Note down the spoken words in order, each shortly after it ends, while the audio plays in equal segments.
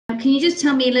Can you just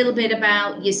tell me a little bit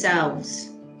about yourselves?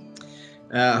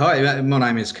 Hi, my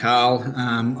name is Carl.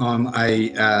 I'm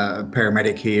a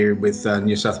paramedic here with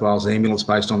New South Wales Ambulance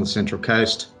based on the Central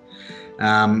Coast.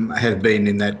 I have been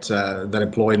in that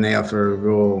employed now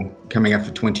for coming up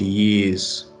for 20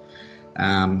 years.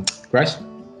 Grace?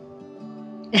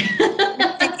 Don't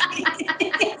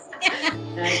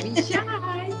be shy.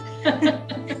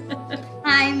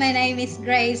 Hi, my name is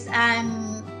Grace.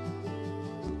 I'm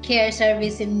care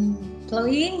service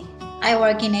employee. I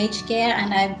work in aged care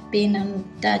and I've been on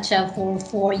that job for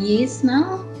 4 years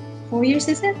now. 4 years,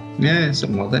 is it? Yeah,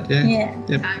 something like that, yeah. Yeah.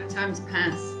 Yep. Time's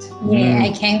passed. Yeah,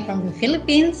 I came from the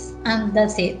Philippines and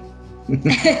that's it.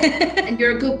 And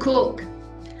you're a good cook?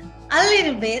 A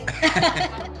little bit.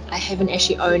 I haven't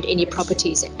actually owned any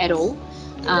properties at all.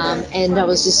 And I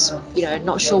was just,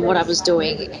 not sure what I was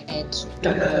doing and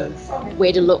don't know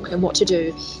where to look and what to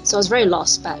do. So I was very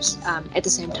lost, but at the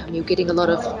same time, you're getting a lot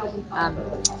of,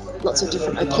 lots of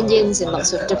different opinions and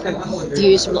lots of different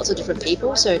views from lots of different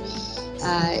people. So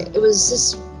it was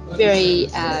just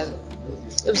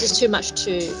it was just too much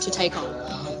to take on.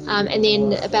 And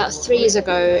then about 3 years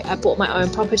ago, I bought my own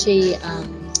property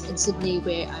in Sydney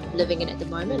where I'm living in at the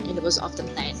moment, and it was off the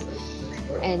plan.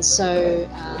 And so,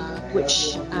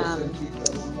 which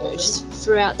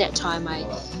throughout that time I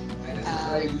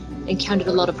encountered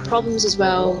a lot of problems as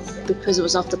well because it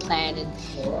was off the plan, and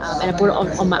I bought it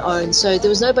on my own. So there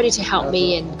was nobody to help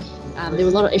me, and there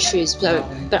were a lot of issues. So,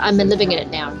 but I'm living in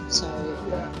it now. So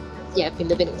yeah, I've been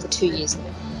living in it for 2 years now.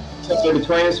 So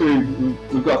between us,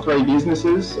 we've got 3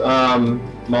 businesses.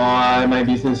 My main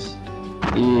business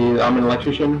is I'm an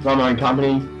electrician, run my own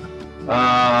company,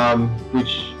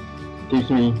 which keeps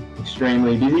me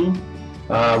extremely busy.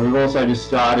 We've also we just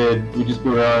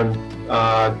built our own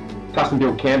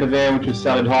custom-built camper van, which we've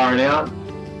started hiring out.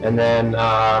 And then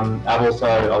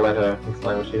I'll let her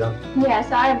explain what she does. Yeah,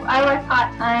 so I work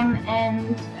part-time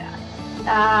and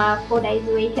 4 days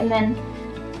a week, and then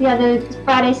the other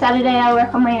Friday, Saturday I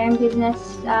work on my own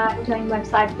business, doing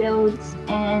website builds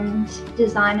and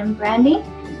design and branding.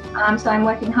 So I'm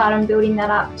working hard on building that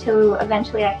up till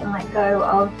eventually I can let go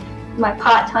of my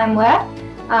part-time work.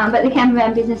 But the camper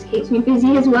van business keeps me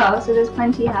busy as well, so there's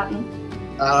plenty happening.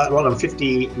 Well, I'm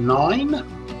 59,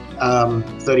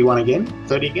 31 again,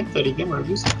 30 again, whatever it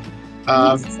is.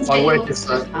 I work as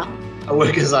a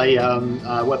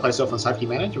workplace health and safety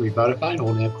manager with Vodafone,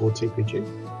 or now called TPG.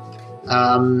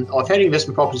 I've had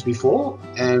investment properties before,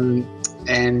 and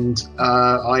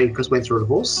I just went through a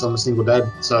divorce. I'm a single dad,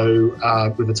 so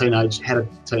had a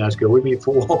teenage girl with me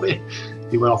for a while.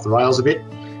 He went off the rails a bit.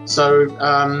 So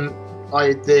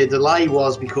the delay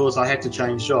was because I had to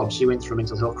change jobs. She went through a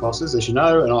mental health crisis, as you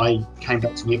know, and I came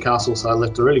back to Newcastle, so I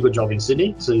left a really good job in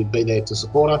Sydney to be there to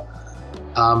support her.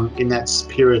 In that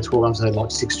period of 12 months, I had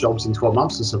like 6 jobs in 12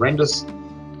 months. It's horrendous.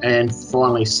 And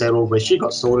finally settled where she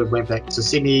got sorted, went back to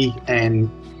Sydney and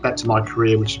back to my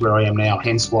career, which is where I am now,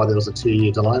 hence why there was a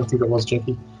 2-year delay, I think it was,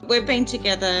 Jackie. We've been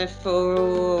together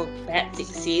for about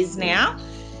 6 years now,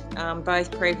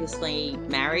 both previously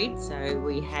married, so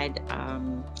we had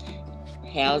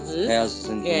houses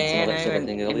and all that sort of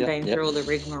thing earlier. And been through all the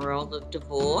rigmarole of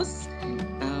divorce,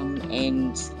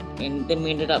 and then we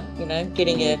ended up,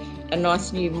 getting a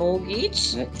nice new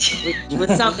mortgage, which was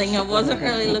something I wasn't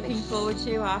really looking forward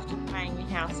to after paying the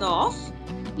house off.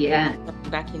 Yeah.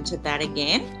 Back into that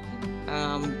again.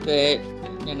 But,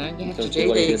 you have to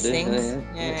do these things.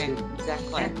 Yeah,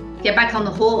 exactly. Get back on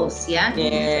the horse, yeah?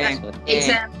 Yeah. It's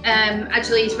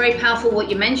actually, it's very powerful what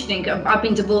you're mentioning. I've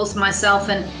been divorced myself,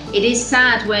 and it is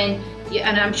sad when,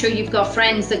 and I'm sure you've got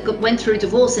friends that went through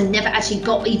divorce and never actually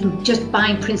got even just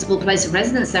buying principal place of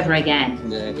residence ever again.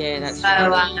 Yeah, that's so,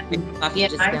 right. I've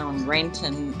just go and rent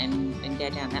and go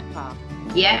down that path.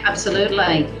 Yeah,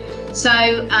 absolutely.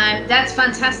 So that's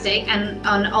fantastic, and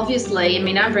obviously, I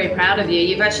mean, I'm very proud of you.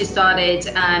 You've actually started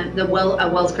a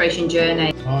wealth creation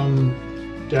journey. I'm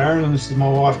Darren, and this is my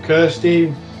wife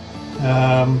Kirsty.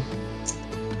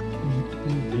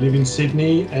 We live in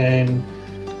Sydney, and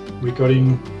we got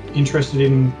interested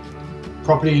in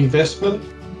property investment,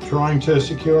 trying to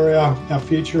secure our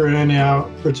future and our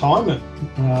retirement.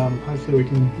 Hopefully we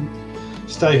can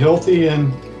stay healthy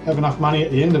and have enough money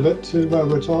at the end of it to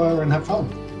retire and have fun.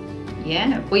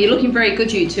 Yeah, well, you're looking very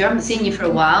good, you two. I haven't seen you for a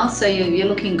while, so you're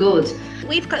looking good.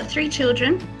 We've got 3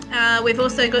 children. We've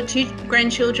also got 2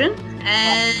 grandchildren,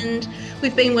 and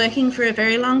we've been working for a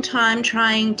very long time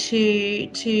trying to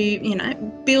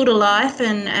build a life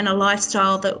and a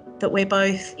lifestyle that we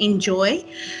both enjoy.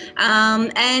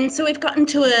 And so we've gotten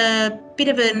to a bit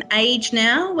of an age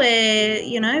now where,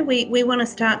 we want to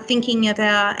start thinking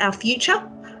about our future.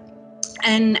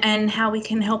 and how we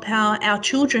can help our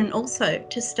children also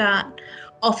to start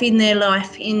off in their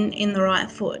life in the right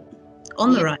foot,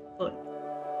 on the right foot.